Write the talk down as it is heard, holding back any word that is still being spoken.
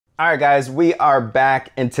All right, guys, we are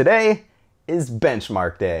back, and today is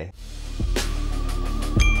benchmark day.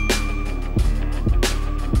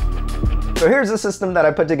 So here's the system that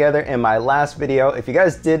I put together in my last video. If you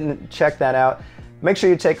guys didn't check that out, make sure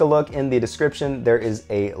you take a look in the description. There is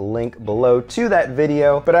a link below to that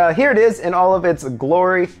video. But here it is in all of its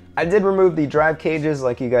glory. I did remove the drive cages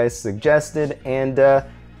like you guys suggested, and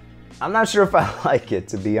I'm not sure if I like it,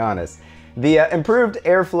 to be honest. The improved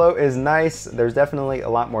airflow is nice. There's definitely a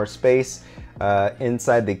lot more space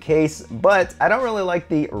inside the case, but I don't really like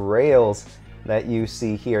the rails that you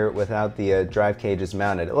see here without the drive cages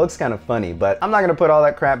mounted. It looks kind of funny, but I'm not gonna put all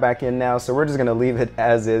that crap back in now, so we're just gonna leave it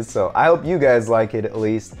as is. So I hope you guys like it at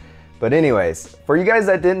least. But anyways, for you guys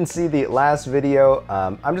that didn't see the last video,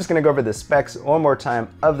 I'm just gonna go over the specs one more time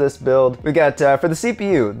of this build. We got, for the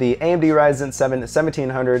CPU, the AMD Ryzen 7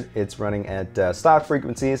 1700. It's running at stock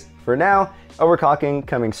frequencies for now. Overclocking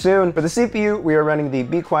coming soon. For the CPU, we are running the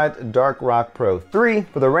Be Quiet Dark Rock Pro 3.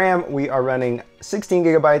 For the RAM, we are running 16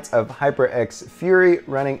 gigabytes of HyperX Fury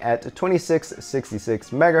running at 2666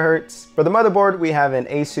 megahertz. For the motherboard, we have an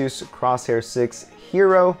Asus Crosshair 6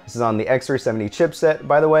 Hero. This is on the X-370 chipset,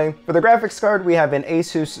 by the way. For the graphics card, we have an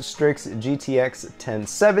Asus Strix GTX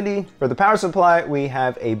 1070. For the power supply, we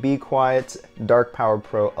have a Be Quiet Dark Power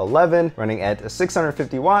Pro 11 running at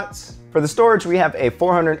 650 watts. For the storage, we have a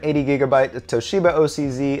 480 gigabyte Toshiba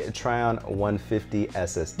OCZ Tryon 150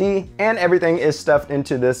 SSD, and everything is stuffed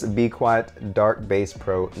into this Be Quiet Dark Base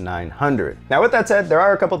Pro 900. Now, with that said, there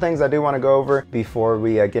are a couple things I do want to go over before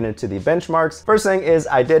we get into the benchmarks. First thing is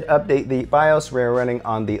I did update the BIOS. We're running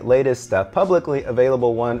on the latest publicly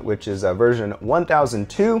available one, which is version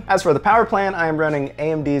 1002. As for the power plan, I am running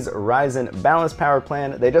AMD's Ryzen Balanced Power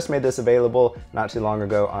Plan. They just made this available not too long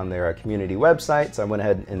ago on their community website, so I went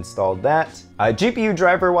ahead and installed that. GPU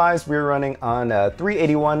driver wise, we're running on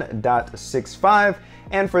 381.65,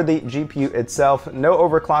 and for the GPU itself, no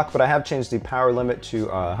overclock, but I have changed the power limit to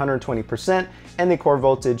 120% and the core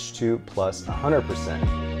voltage to plus 100%.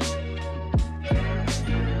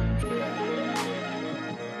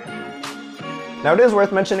 Now, it is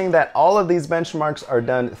worth mentioning that all of these benchmarks are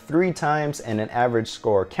done 3 times and an average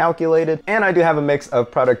score calculated, and I do have a mix of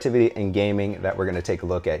productivity and gaming that we're going to take a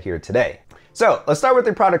look at here today. So let's start with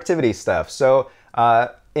the productivity stuff. So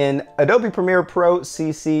in Adobe Premiere Pro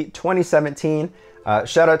CC 2017,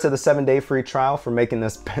 shout out to the 7-day free trial for making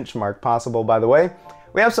this benchmark possible, by the way.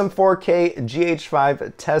 We have some 4K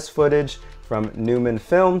GH5 test footage from Newman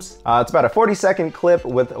Films. It's about a 40-second clip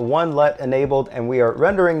with 1 LUT enabled, and we are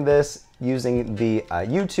rendering this using the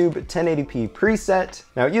YouTube 1080p preset.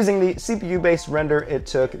 Now, using the CPU-based render, it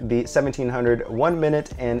took the 1700 1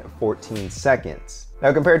 minute and 14 seconds.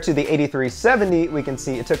 Now, compared to the 8370, we can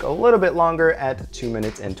see it took a little bit longer at 2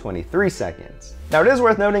 minutes and 23 seconds. Now, it is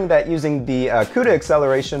worth noting that using the CUDA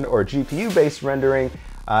acceleration or GPU-based rendering,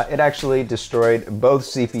 it actually destroyed both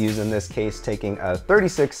CPUs in this case, taking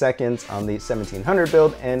 36 seconds on the 1700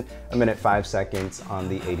 build and 1 minute 5 seconds on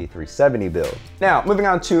the 8370 build. Now, moving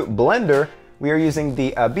on to Blender, we are using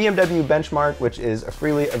the BMW benchmark, which is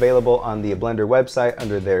freely available on the Blender website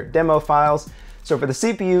under their demo files. So for the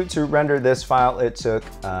CPU to render this file, it took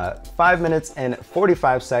 5 minutes and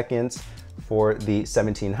 45 seconds for the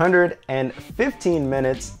 1700 and 15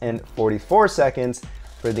 minutes and 44 seconds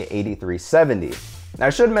for the 8370. Now, I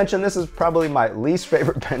should mention this is probably my least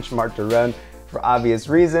favorite benchmark to run for obvious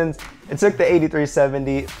reasons. It took the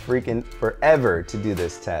 8370 freaking forever to do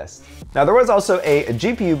this test. Now, there was also a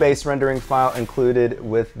GPU-based rendering file included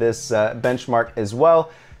with this benchmark as well.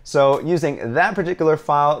 So using that particular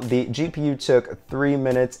file, the GPU took 3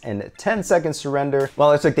 minutes and 10 seconds to render,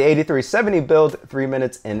 while it took the 8370 build 3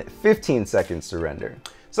 minutes and 15 seconds to render.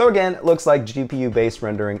 So again, it looks like GPU-based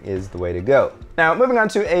rendering is the way to go. Now, moving on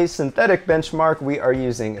to a synthetic benchmark, we are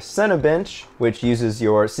using Cinebench, which uses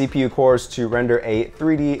your CPU cores to render a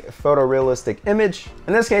 3D photorealistic image.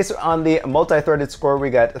 In this case, on the multi-threaded score, we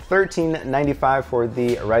got 1395 for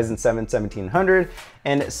the Ryzen 7 1700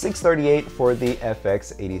 and 638 for the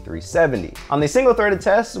FX-8370. On the single-threaded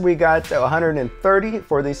test, we got 130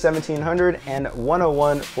 for the 1700 and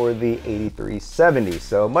 101 for the 8370,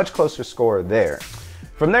 so much closer score there.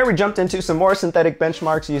 From there, we jumped into some more synthetic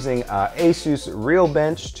benchmarks using Asus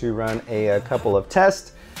RealBench to run a couple of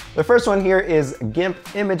tests. The first one here is GIMP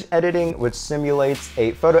image editing, which simulates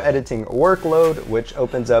a photo editing workload, which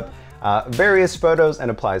opens up various photos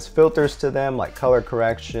and applies filters to them, like color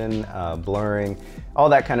correction, blurring, all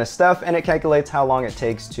that kind of stuff, and it calculates how long it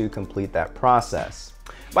takes to complete that process.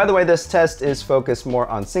 By the way, this test is focused more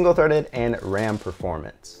on single-threaded and RAM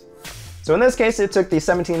performance. So in this case, it took the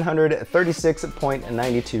 1700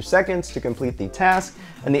 36.92 seconds to complete the task,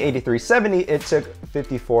 and the 8370, it took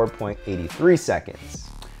 54.83 seconds.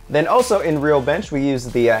 Then also in Real Bench, we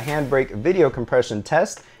used the Handbrake video compression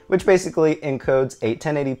test, which basically encodes a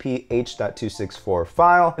 1080p H.264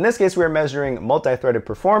 file. In this case, we're measuring multi-threaded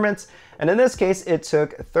performance, and in this case, it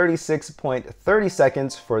took 36.30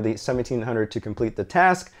 seconds for the 1700 to complete the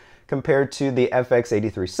task, compared to the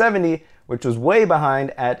FX-8370, which was way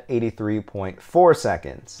behind at 83.4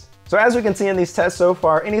 seconds. So as we can see in these tests so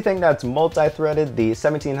far, anything that's multi-threaded, the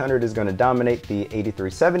 1700 is going to dominate the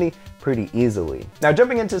 8370 pretty easily. Now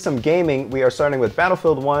jumping into some gaming, we are starting with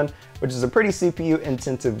Battlefield 1, which is a pretty CPU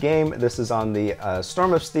intensive game. This is on the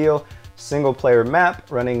Storm of Steel single player map,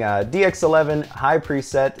 running DX11, high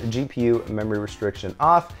preset, GPU memory restriction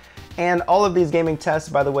off. And all of these gaming tests,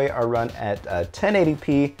 by the way, are run at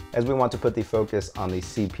 1080p, as we want to put the focus on the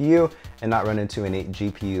CPU and not run into any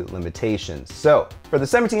GPU limitations. So for the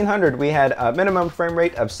 1700, we had a minimum frame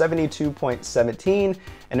rate of 72.17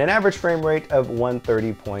 and an average frame rate of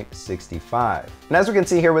 130.65. And as we can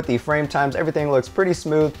see here with the frame times, everything looks pretty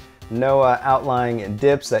smooth. No outlying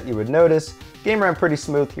dips that you would notice. Game ran pretty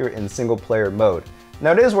smooth here in single player mode.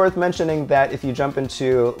 Now it is worth mentioning that if you jump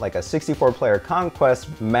into like a 64 player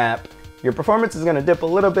conquest map, your performance is going to dip a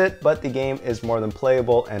little bit, but the game is more than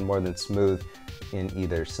playable and more than smooth in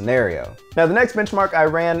either scenario. Now the next benchmark I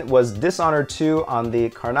ran was Dishonored 2 on the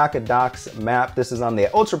Karnaca Docks map. This is on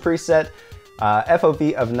the Ultra preset,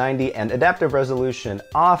 FOV of 90 and adaptive resolution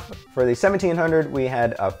off. For the 1700, we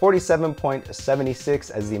had 47.76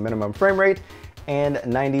 as the minimum frame rate and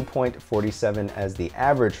 90.47 as the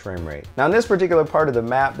average frame rate. Now in this particular part of the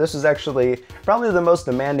map, this is actually probably the most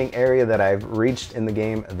demanding area that I've reached in the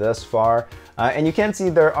game thus far. And you can see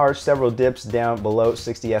there are several dips down below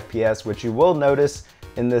 60 FPS, which you will notice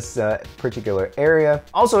in this particular area.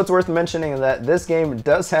 Also, it's worth mentioning that this game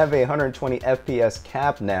does have a 120 FPS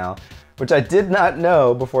cap now, which I did not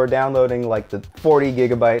know before downloading like the 40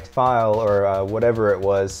 gigabyte file or whatever it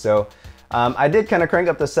was. So I did kind of crank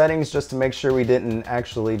up the settings just to make sure we didn't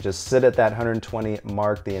actually just sit at that 120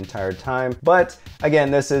 mark the entire time. But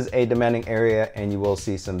again, this is a demanding area and you will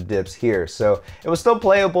see some dips here. So it was still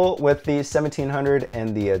playable with the 1700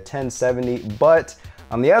 and the 1070, but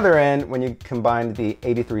on the other end, when you combine the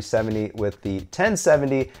 8370 with the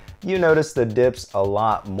 1070, you notice the dips a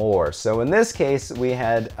lot more. So in this case, we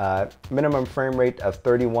had a minimum frame rate of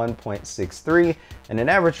 31.63 and an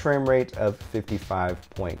average frame rate of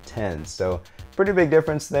 55.10. So pretty big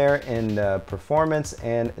difference there in performance,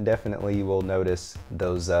 and definitely you will notice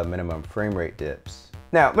those minimum frame rate dips.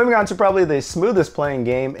 Now, moving on to probably the smoothest playing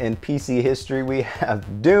game in PC history, we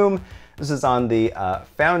have Doom. This is on the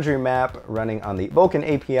Foundry map, running on the Vulkan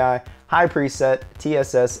API, high preset,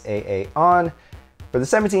 TSS AA on. For the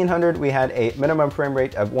 1700, we had a minimum frame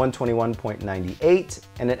rate of 121.98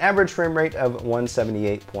 and an average frame rate of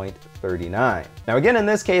 178.39. Now again, in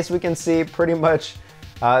this case, we can see pretty much,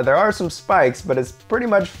 there are some spikes, but it's pretty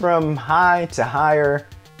much from high to higher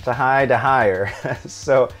to high to higher.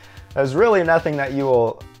 So there's really nothing that you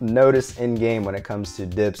will notice in game when it comes to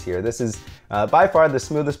dips here. This is by far the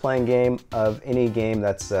smoothest playing game of any game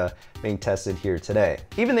that's being tested here today.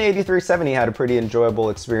 Even the 8370 had a pretty enjoyable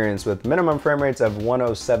experience with minimum frame rates of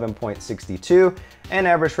 107.62 and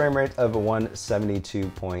average frame rate of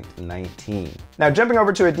 172.19. Now jumping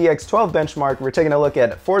over to a DX12 benchmark, we're taking a look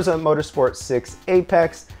at Forza Motorsport 6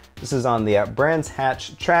 Apex. This is on the Brands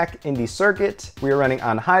Hatch track Indy circuit. We are running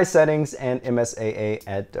on high settings and MSAA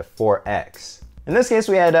at 4x. In this case,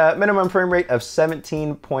 we had a minimum frame rate of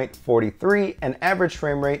 17.43 and average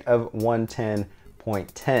frame rate of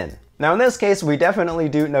 110.10. Now in this case, we definitely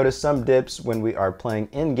do notice some dips when we are playing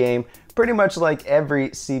in-game, pretty much like every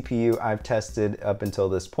CPU I've tested up until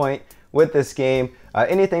this point with this game.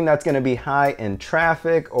 Anything that's going to be high in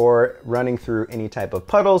traffic or running through any type of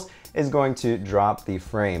puddles is going to drop the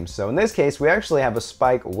frames. So in this case, we actually have a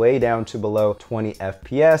spike way down to below 20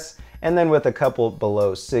 FPS, and then with a couple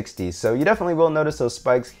below 60. So you definitely will notice those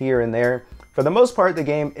spikes here and there. For the most part, the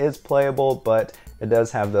game is playable, but it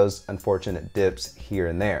does have those unfortunate dips here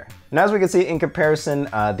and there. And as we can see in comparison,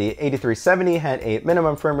 the 8370 had a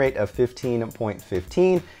minimum frame rate of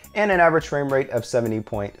 15.15 and an average frame rate of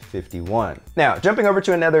 70.51. Now, jumping over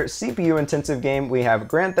to another CPU intensive game, we have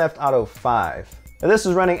Grand Theft Auto 5. Now, this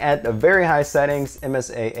is running at very high settings,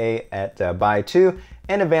 MSAA at by 2,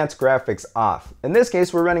 and advanced graphics off. In this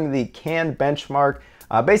case, we're running the CAN benchmark.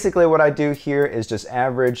 Basically what I do here is just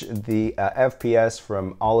average the FPS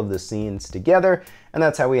from all of the scenes together, and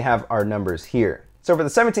that's how we have our numbers here. So for the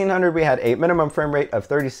 1700, we had a minimum frame rate of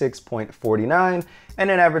 36.49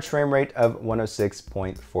 and an average frame rate of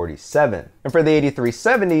 106.47. And for the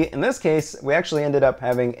 8370, in this case, we actually ended up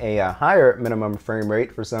having a higher minimum frame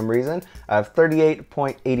rate for some reason of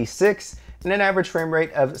 38.86 and an average frame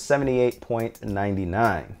rate of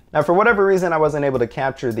 78.99. Now, for whatever reason, I wasn't able to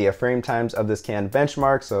capture the frame times of this CAN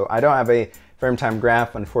benchmark, so I don't have a frame time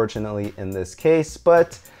graph, unfortunately, in this case,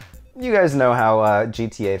 but you guys know how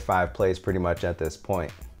GTA 5 plays pretty much at this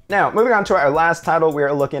point. Now, moving on to our last title, we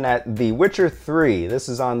are looking at The Witcher 3. This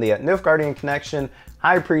is on the Nilfgaardian Connection,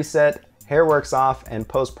 high preset, Hairworks off, and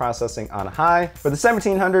post-processing on high. For the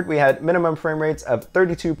 1700, we had minimum frame rates of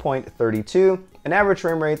 32.32 and average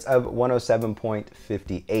frame rates of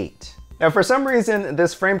 107.58. Now, for some reason,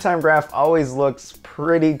 this frame time graph always looks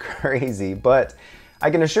pretty crazy, but I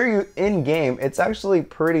can assure you in game, it's actually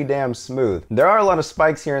pretty damn smooth. There are a lot of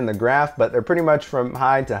spikes here in the graph, but they're pretty much from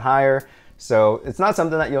high to higher. So it's not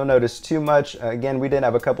something that you'll notice too much. Again, we did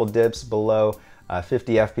have a couple dips below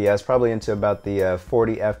 50 FPS, probably into about the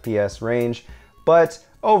 40 FPS range, but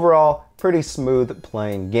overall, pretty smooth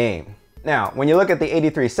playing game. Now, when you look at the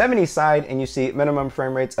 8370 side and you see minimum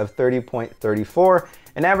frame rates of 30.34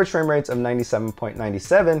 and average frame rates of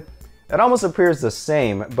 97.97, it almost appears the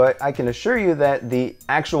same, but I can assure you that the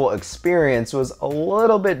actual experience was a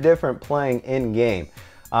little bit different playing in game.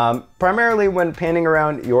 Primarily when panning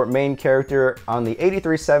around your main character on the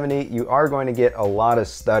 8370, you are going to get a lot of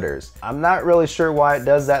stutters. I'm not really sure why it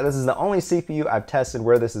does that. This is the only CPU I've tested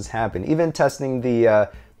where this has happened. Even testing the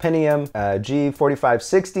Pentium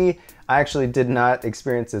G4560, I actually did not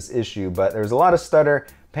experience this issue, but there's a lot of stutter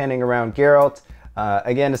panning around Geralt.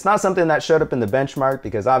 Again, it's not something that showed up in the benchmark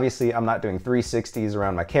because obviously I'm not doing 360s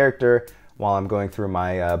around my character while I'm going through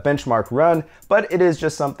my benchmark run, but it is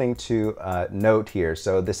just something to note here.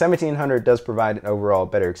 So the 1700 does provide an overall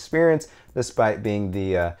better experience despite being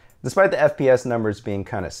despite the FPS numbers being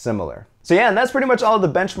kind of similar. So yeah, and that's pretty much all of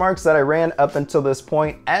the benchmarks that I ran up until this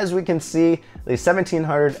point. As we can see, the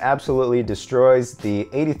 1700 absolutely destroys the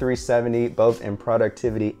 8370, both in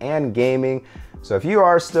productivity and gaming. So if you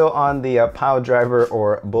are still on the Piledriver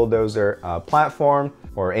or Bulldozer platform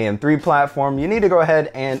or AM3 platform, you need to go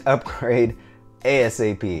ahead and upgrade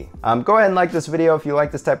ASAP. Go ahead and like this video if you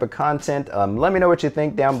like this type of content. Let me know what you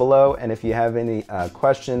think down below and if you have any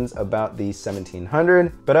questions about the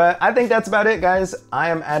 1700. But I think that's about it, guys. I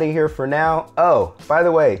am out of here for now. Oh, by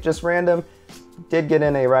the way, just random, did get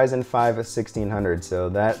in a Ryzen 5 1600, so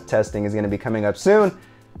that testing is going to be coming up soon.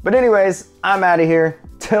 But anyways, I'm out of here.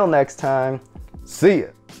 Till next time. See ya.